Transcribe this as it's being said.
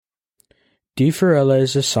Die Forelle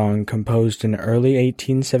is a song composed in early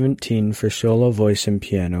 1817 for solo voice and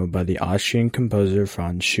piano by the Austrian composer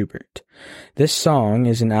Franz Schubert. This song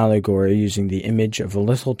is an allegory using the image of a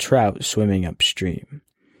little trout swimming upstream.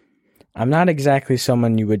 I'm not exactly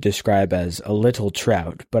someone you would describe as a little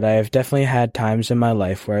trout, but I have definitely had times in my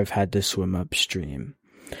life where I've had to swim upstream.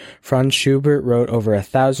 Franz Schubert wrote over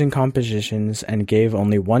 1,000 compositions and gave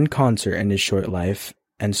only one concert in his short life,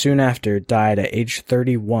 and soon after died at age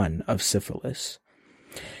 31 of syphilis.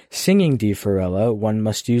 Singing Die Forelle, one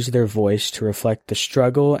must use their voice to reflect the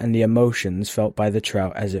struggle and the emotions felt by the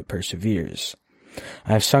trout as it perseveres.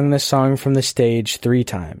 I have sung this song from the stage 3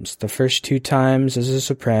 times, the first 2 times as a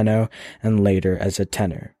soprano and later as a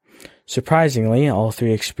tenor. Surprisingly, all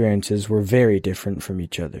 3 experiences were very different from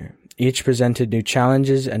each other. Each presented new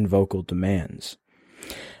challenges and vocal demands.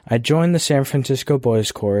 I joined the San Francisco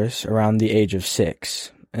Boys Chorus around the age of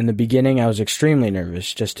 6. In the beginning, I was extremely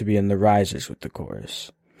nervous just to be in the risers with the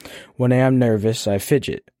chorus. When I am nervous, I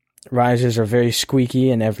fidget. Risers are very squeaky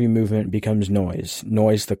and every movement becomes noise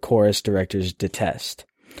the chorus directors detest.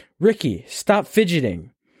 "Ricky, stop fidgeting!"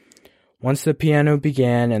 Once the piano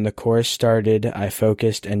began and the chorus started, I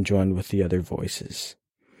focused and joined with the other voices.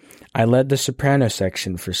 I led the soprano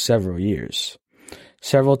section for several years.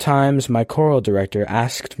 Several times, my choral director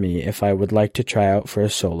asked me if I would like to try out for a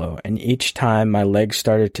solo, and each time my legs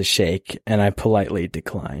started to shake, and I politely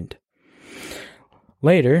declined.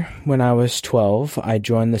 Later, when I was 12, I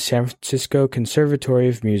joined the San Francisco Conservatory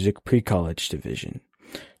of Music pre-college division.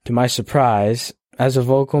 To my surprise, as a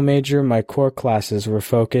vocal major, my core classes were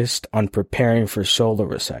focused on preparing for solo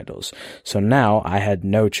recitals, so now I had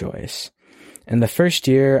no choice. In the first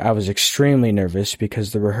year, I was extremely nervous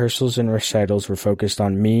because the rehearsals and recitals were focused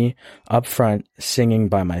on me, up front, singing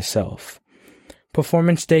by myself.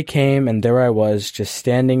 Performance day came, and there I was, just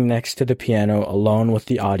standing next to the piano alone with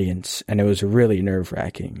the audience, and it was really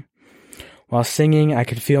nerve-wracking. While singing, I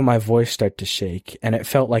could feel my voice start to shake, and it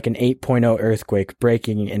felt like an 8.0 earthquake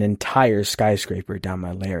breaking an entire skyscraper down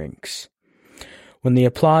my larynx. When the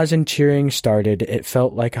applause and cheering started, it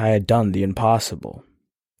felt like I had done the impossible.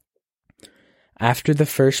 After the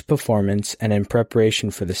first performance and in preparation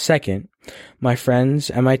for the second, my friends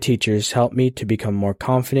and my teachers helped me to become more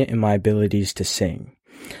confident in my abilities to sing.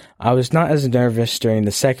 I was not as nervous during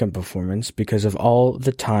the second performance because of all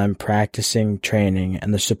the time practicing, training,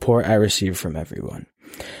 and the support I received from everyone,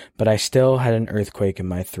 but I still had an earthquake in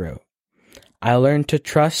my throat. I learned to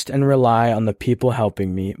trust and rely on the people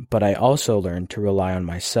helping me, but I also learned to rely on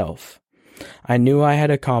myself. I knew I had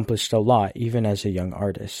accomplished a lot even as a young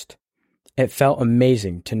artist. It felt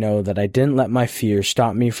amazing to know that I didn't let my fear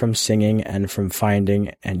stop me from singing and from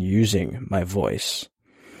finding and using my voice.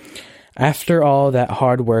 After all that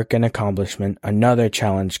hard work and accomplishment, another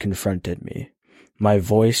challenge confronted me. My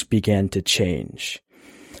voice began to change.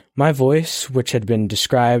 My voice, which had been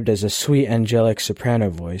described as a sweet angelic soprano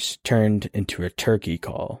voice, turned into a turkey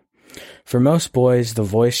call. For most boys, the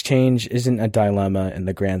voice change isn't a dilemma in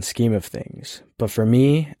the grand scheme of things, but for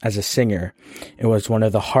me, as a singer, it was one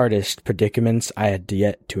of the hardest predicaments I had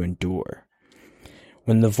yet to endure.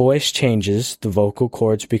 When the voice changes, the vocal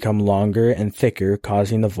cords become longer and thicker,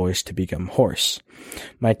 causing the voice to become hoarse.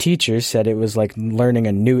 My teacher said it was like learning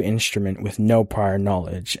a new instrument with no prior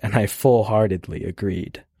knowledge, and I full-heartedly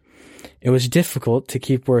agreed. It was difficult to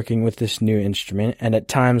keep working with this new instrument, and at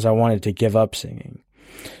times I wanted to give up singing.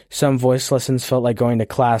 Some voice lessons felt like going to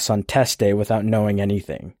class on test day without knowing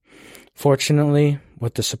anything. Fortunately,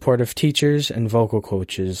 with the support of teachers and vocal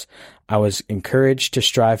coaches, I was encouraged to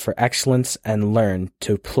strive for excellence and learn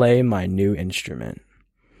to play my new instrument.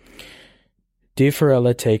 Die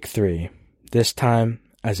Forelle Take 3, this time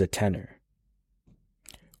as a tenor.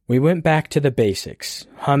 We went back to the basics: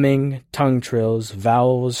 humming, tongue trills,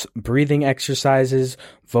 vowels, breathing exercises,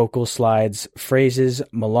 vocal slides, phrases,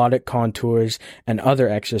 melodic contours, and other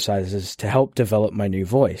exercises to help develop my new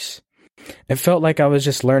voice. It felt like I was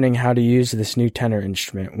just learning how to use this new tenor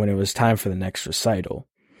instrument when it was time for the next recital.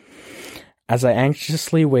 As I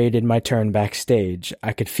anxiously waited my turn backstage,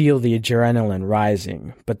 I could feel the adrenaline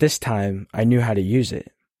rising, but this time I knew how to use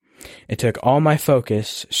it. It took all my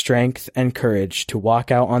focus, strength, and courage to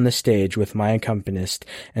walk out on the stage with my accompanist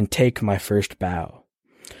and take my first bow.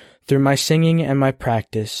 Through my singing and my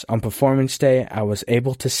practice, on performance day, I was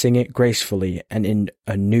able to sing it gracefully and in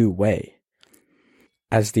a new way.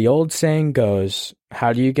 As the old saying goes,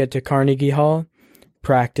 how do you get to Carnegie Hall?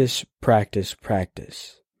 Practice, practice,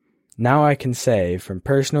 practice. Now I can say, from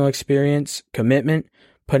personal experience, commitment,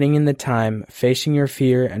 putting in the time, facing your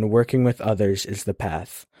fear, and working with others is the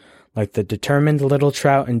path. Like the determined little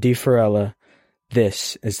trout in Die Forelle,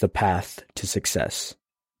 this is the path to success.